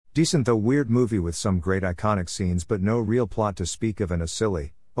Decent though weird movie with some great iconic scenes but no real plot to speak of and a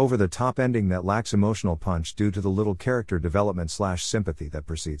silly, over-the-top ending that lacks emotional punch due to the little character development/sympathy that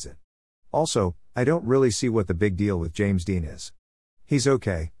precedes it. Also, I don't really see what the big deal with James Dean is. He's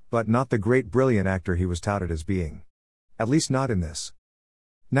okay, but not the great brilliant actor he was touted as being. At least not in this.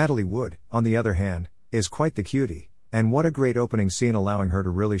 Natalie Wood, on the other hand, is quite the cutie, and what a great opening scene allowing her to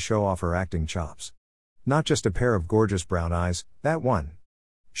really show off her acting chops. Not just a pair of gorgeous brown eyes, that one.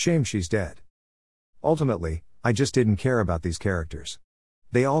 Shame she's dead. Ultimately, I just didn't care about these characters.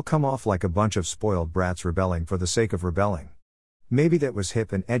 They all come off like a bunch of spoiled brats rebelling for the sake of rebelling. Maybe that was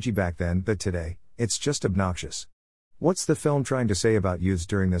hip and edgy back then, but today, it's just obnoxious. What's the film trying to say about youths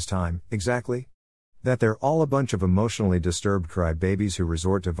during this time, exactly? That they're all a bunch of emotionally disturbed crybabies who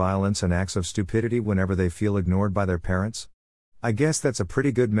resort to violence and acts of stupidity whenever they feel ignored by their parents? I guess that's a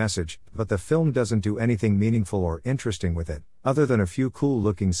pretty good message, but the film doesn't do anything meaningful or interesting with it, other than a few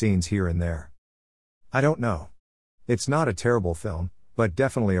cool-looking scenes here and there. I don't know. It's not a terrible film, but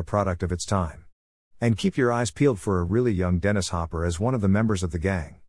definitely a product of its time. And keep your eyes peeled for a really young Dennis Hopper as one of the members of the gang.